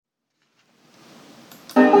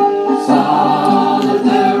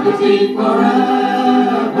beat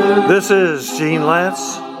forever. This is Gene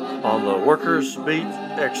Lance on the Workers Beat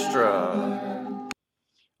Extra.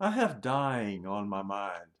 I have dying on my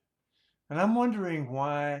mind, and I'm wondering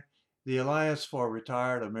why the Alliance for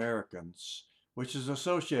Retired Americans, which is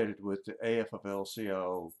associated with the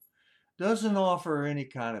AFL-CIO, doesn't offer any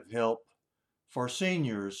kind of help for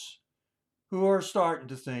seniors who are starting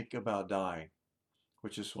to think about dying,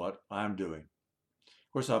 which is what I'm doing.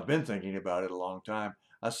 Of course, I've been thinking about it a long time.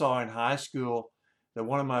 I saw in high school that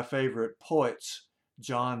one of my favorite poets,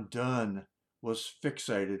 John Donne, was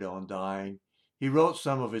fixated on dying. He wrote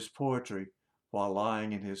some of his poetry while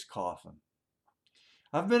lying in his coffin.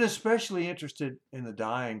 I've been especially interested in the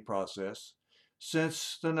dying process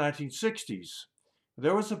since the 1960s.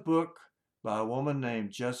 There was a book by a woman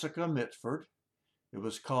named Jessica Mitford. It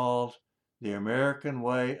was called The American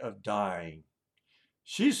Way of Dying.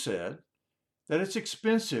 She said that it's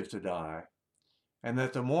expensive to die and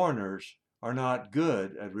that the mourners are not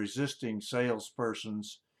good at resisting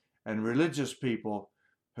salespersons and religious people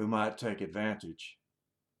who might take advantage.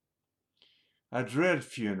 I dread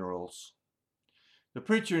funerals. The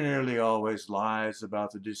preacher nearly always lies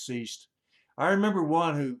about the deceased. I remember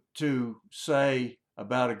one to say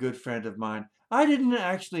about a good friend of mine, I didn't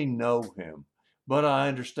actually know him, but I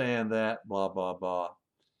understand that, blah, blah, blah.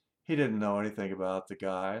 He didn't know anything about the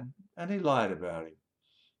guy, and he lied about him.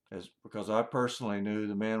 Because I personally knew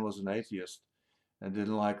the man was an atheist and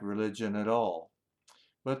didn't like religion at all.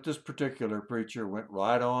 But this particular preacher went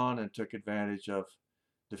right on and took advantage of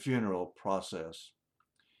the funeral process.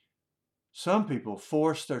 Some people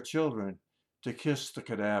force their children to kiss the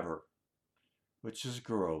cadaver, which is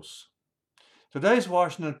gross. Today's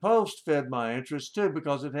Washington Post fed my interest too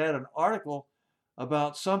because it had an article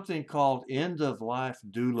about something called end-of-life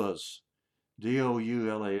doulas,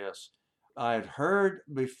 D-O-U-L-A-S. I had heard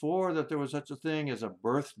before that there was such a thing as a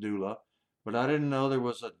birth doula, but I didn't know there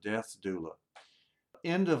was a death doula.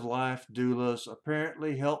 End-of-life doulas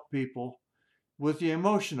apparently help people with the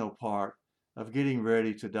emotional part of getting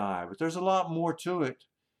ready to die. But there's a lot more to it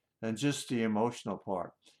than just the emotional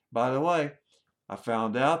part. By the way, I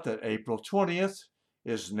found out that April 20th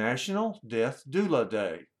is National Death Doula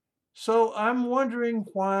Day. So I'm wondering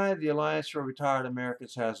why the Alliance for Retired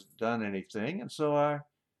Americans hasn't done anything. And so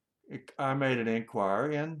I made an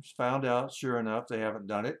inquiry and found out, sure enough, they haven't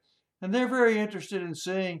done it. And they're very interested in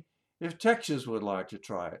seeing if Texas would like to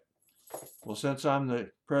try it. Well, since I'm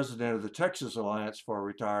the president of the Texas Alliance for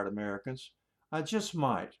Retired Americans, I just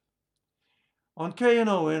might. On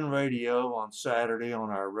KNON Radio on Saturday on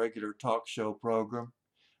our regular talk show program,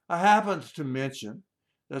 I happened to mention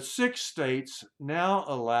that 6 states now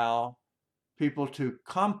allow people to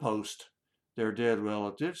compost their dead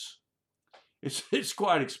relatives. It's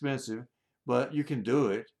quite expensive, but you can do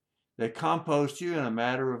it. They compost you in a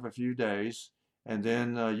matter of a few days, and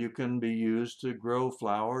then you can be used to grow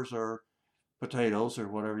flowers or potatoes or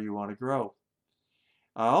whatever you want to grow.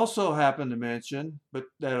 I also happened to mention that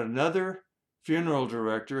another funeral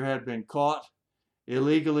director had been caught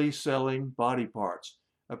illegally selling body parts.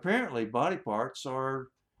 Apparently, body parts are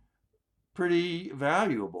pretty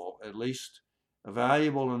valuable, at least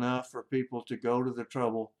valuable enough for people to go to the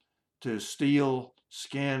trouble to steal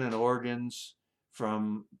skin and organs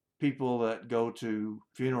from people that go to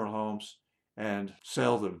funeral homes and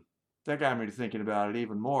sell them. That got me to thinking about it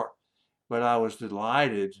even more. But I was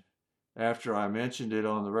delighted after I mentioned it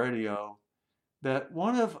on the radio that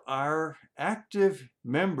one of our active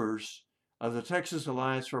members of the Texas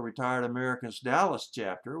Alliance for Retired Americans Dallas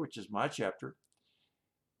chapter, which is my chapter,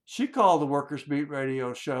 she called the Workers Beat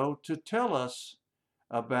radio show to tell us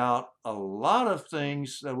about a lot of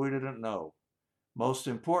things that we didn't know. Most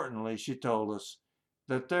importantly, she told us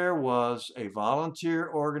that there was a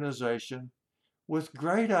volunteer organization with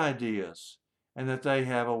great ideas and that they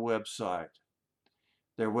have a website.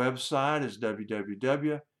 Their website is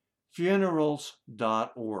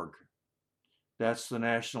www.funerals.org. That's the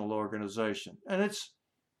national organization, and it's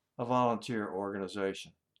a volunteer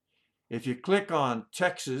organization. If you click on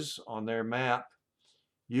Texas on their map,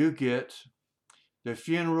 you get the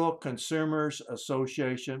Funeral Consumers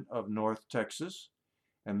Association of North Texas,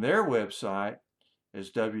 and their website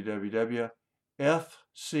is www.fcant.org.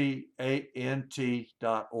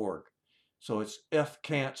 So it's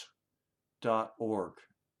fcant.org.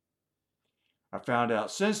 I found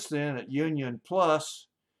out since then at Union Plus,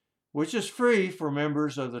 which is free for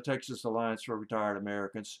members of the Texas Alliance for Retired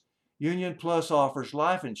Americans, Union Plus offers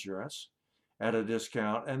life insurance at a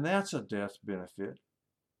discount, and that's a death benefit.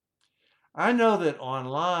 I know that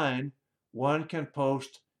online one can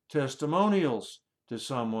post testimonials to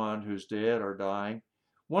someone who's dead or dying.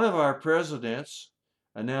 One of our presidents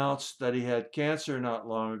announced that he had cancer not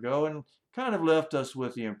long ago and kind of left us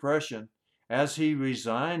with the impression, as he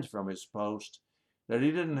resigned from his post, that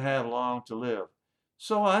he didn't have long to live.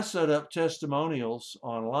 So I set up testimonials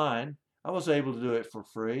online. I was able to do it for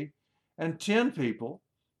free, and 10 people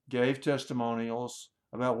gave testimonials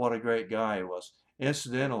about what a great guy he was.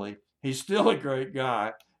 Incidentally, he's still a great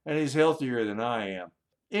guy, and he's healthier than I am.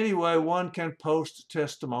 Anyway, one can post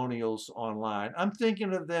testimonials online. I'm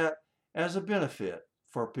thinking of that as a benefit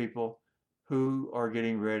for people who are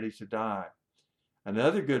getting ready to die.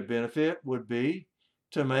 Another good benefit would be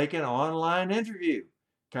to make an online interview,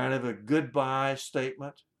 kind of a goodbye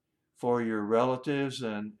statement for your relatives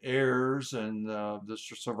and heirs and the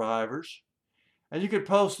survivors. And you could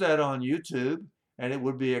post that on YouTube, and it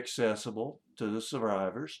would be accessible to the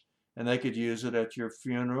survivors, and they could use it at your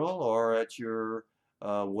funeral or at your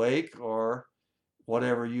wake or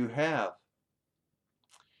whatever you have.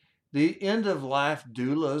 The end of life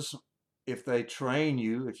doulas, if they train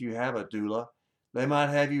you, if you have a doula, they might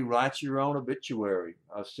have you write your own obituary.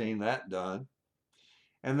 I've seen that done.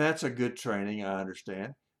 And that's a good training, I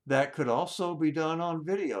understand. That could also be done on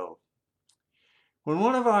video. When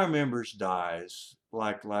one of our members dies,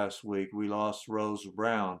 like last week, we lost Rose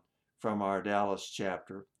Brown from our Dallas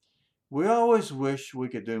chapter, we always wish we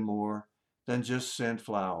could do more than just send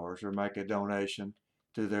flowers or make a donation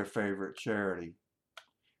to their favorite charity.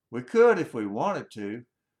 We could, if we wanted to,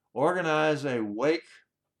 organize a wake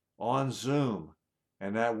on Zoom,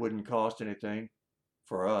 and that wouldn't cost anything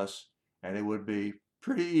for us, and it would be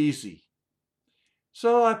pretty easy.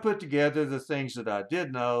 So I put together the things that I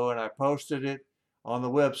did know, and I posted it on the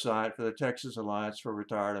website for the Texas Alliance for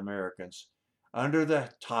Retired Americans under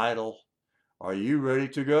the title, "Are you ready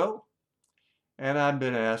to go?" And I've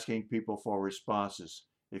been asking people for responses.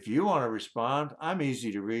 If you want to respond, I'm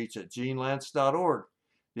easy to reach at genelantz.org.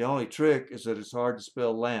 The only trick is that it's hard to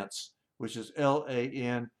spell Lantz, which is Lantz.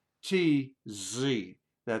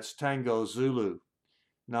 That's Tango Zulu.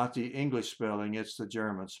 Not the English spelling, it's the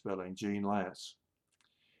German spelling, Gene Lantz.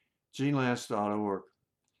 genelantz.org.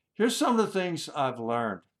 Here's some of the things I've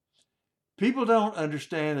learned. People don't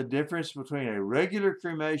understand the difference between a regular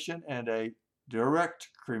cremation and a direct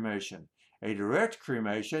cremation. A direct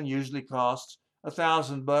cremation usually costs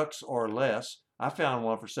 $1,000 or less. I found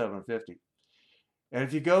one for $750. And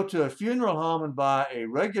if you go to a funeral home and buy a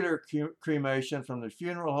regular cremation from the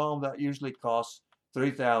funeral home, that usually costs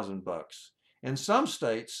 $3,000. In some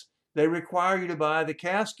states, they require you to buy the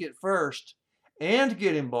casket first and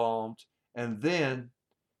get embalmed and then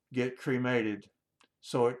get cremated.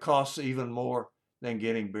 So it costs even more than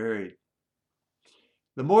getting buried.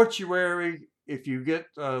 The mortuary, if you get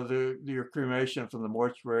your cremation from the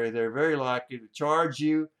mortuary, they're very likely to charge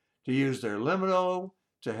you to use their limo,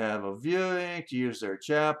 to have a viewing, to use their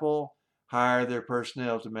chapel, hire their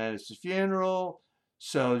personnel to manage the funeral,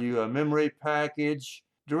 sell you a memory package.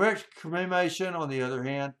 Direct cremation, on the other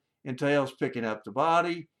hand, entails picking up the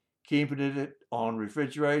body, keeping it on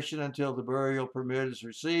refrigeration until the burial permit is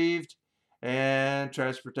received, and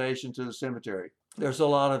transportation to the cemetery. There's a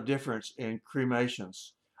lot of difference in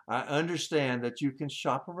cremations. I understand that you can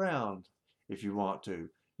shop around if you want to.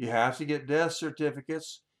 You have to get death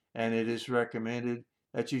certificates, and it is recommended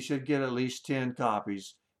that you should get at least 10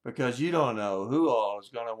 copies because you don't know who all is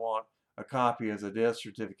going to want a copy of the death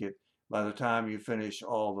certificate by the time you finish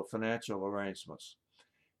all the financial arrangements.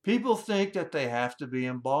 People think that they have to be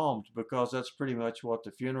embalmed because that's pretty much what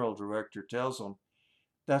the funeral director tells them.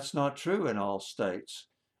 That's not true in all states.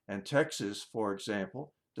 And Texas, for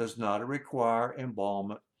example, does not require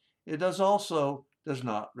embalmment. It does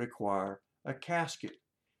not require a casket.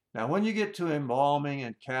 Now, when you get to embalming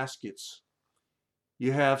and caskets,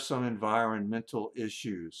 you have some environmental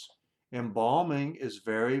issues. Embalming is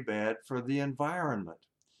very bad for the environment.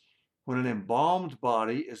 When an embalmed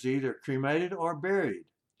body is either cremated or buried,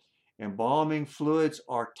 embalming fluids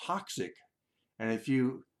are toxic. And if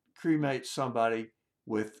you cremate somebody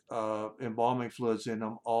with embalming fluids in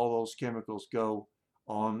them, all those chemicals go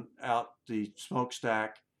on out the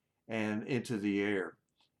smokestack and into the air.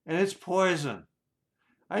 And it's poison.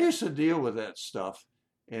 I used to deal with that stuff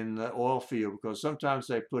in the oil field because sometimes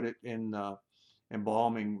they put it in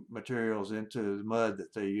embalming materials into the mud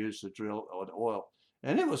that they use to drill oil.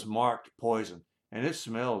 And it was marked poison, and it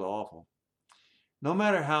smelled awful. No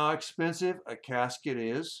matter how expensive a casket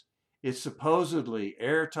is, it's supposedly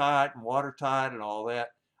airtight and watertight and all that.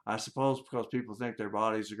 I suppose because people think their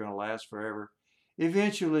bodies are going to last forever.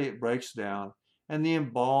 Eventually it breaks down, and the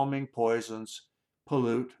embalming poisons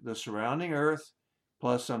pollute the surrounding earth,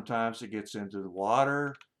 plus sometimes it gets into the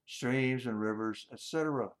water, streams and rivers,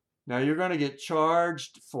 etc. Now, you're going to get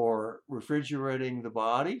charged for refrigerating the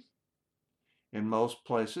body in most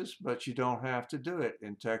places, but you don't have to do it.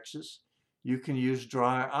 In Texas, you can use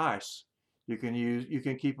dry ice. You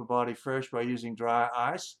can keep a body fresh by using dry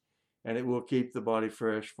ice, and it will keep the body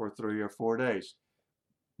fresh for 3 or 4 days,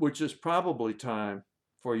 which is probably time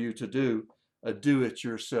for you to do a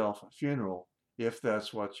do-it-yourself funeral if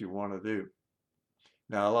that's what you want to do.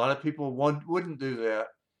 Now, a lot of people wouldn't do that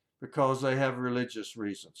because they have religious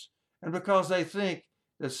reasons and because they think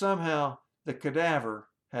that somehow the cadaver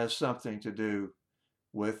has something to do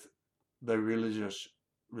with the religious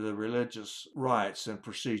rites and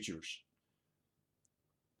procedures.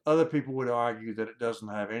 Other people would argue that it doesn't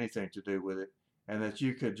have anything to do with it and that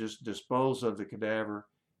you could just dispose of the cadaver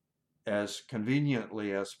as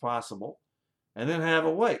conveniently as possible and then have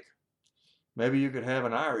a wake. Maybe you could have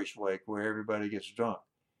an Irish wake where everybody gets drunk.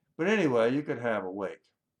 But anyway, you could have a wake.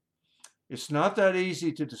 It's not that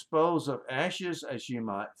easy to dispose of ashes as you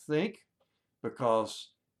might think,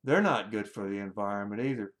 because they're not good for the environment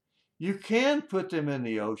either. You can put them in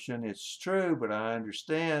the ocean, it's true, but I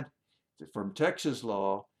understand that from Texas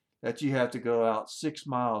law that you have to go out 6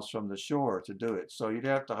 miles from the shore to do it. So you'd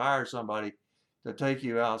have to hire somebody to take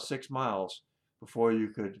you out 6 miles before you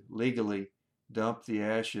could legally dump the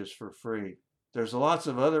ashes for free. There's lots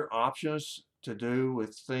of other options to do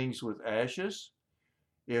with things with ashes.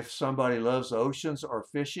 If somebody loves oceans or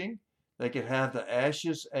fishing, they could have the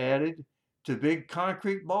ashes added to big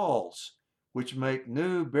concrete balls, which make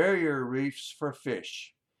new barrier reefs for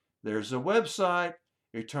fish. There's a website,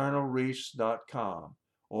 eternalreefs.com,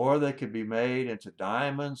 or they could be made into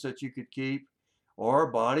diamonds that you could keep,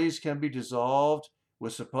 or bodies can be dissolved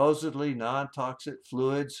with supposedly non-toxic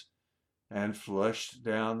fluids and flushed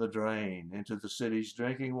down the drain into the city's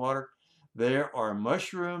drinking water. There are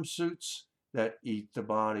mushroom suits that eat the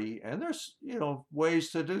body, and there's,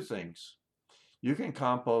 ways to do things. You can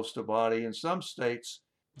compost a body in some states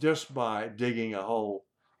just by digging a hole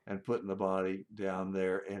and putting the body down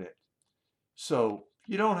there in it. So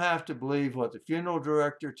you don't have to believe what the funeral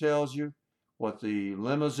director tells you, what the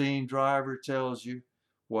limousine driver tells you,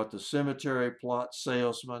 what the cemetery plot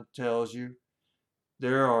salesman tells you.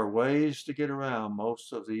 There are ways to get around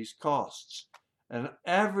most of these costs. An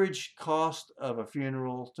average cost of a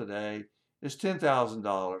funeral today is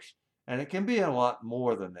 $10,000, and it can be a lot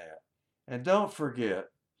more than that. And don't forget,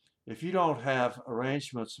 if you don't have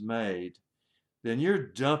arrangements made, then you're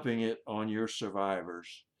dumping it on your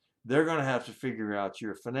survivors. They're going to have to figure out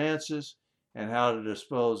your finances and how to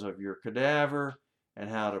dispose of your cadaver and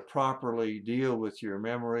how to properly deal with your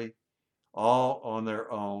memory, all on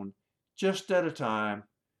their own, just at a time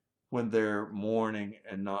when they're mourning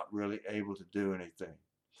and not really able to do anything.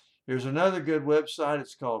 Here's another good website.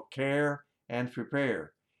 It's called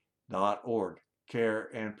careandprepare.org.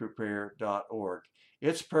 careandprepare.org.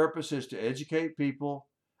 Its purpose is to educate people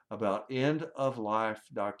about end-of-life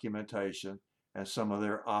documentation and some of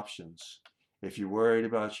their options. If you're worried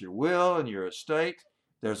about your will and your estate,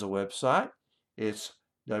 there's a website. It's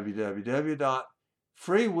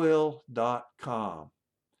www.freewill.com.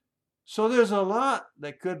 So there's a lot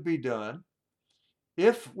that could be done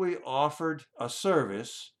if we offered a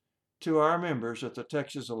service to our members at the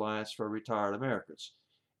Texas Alliance for Retired Americans.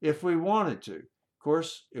 If we wanted to. Of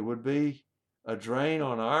course, it would be a drain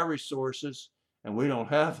on our resources, and we don't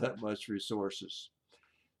have that much resources.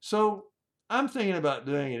 So I'm thinking about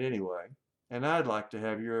doing it anyway, and I'd like to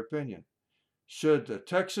have your opinion. Should the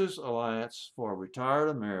Texas Alliance for Retired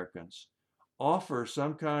Americans offer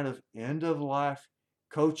some kind of end-of-life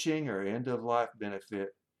coaching or end-of-life benefit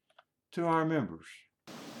to our members?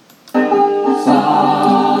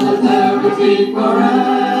 Solidarity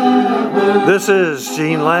forever. This is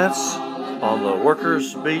Gene Lance on the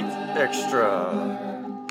Workers Beat Extra.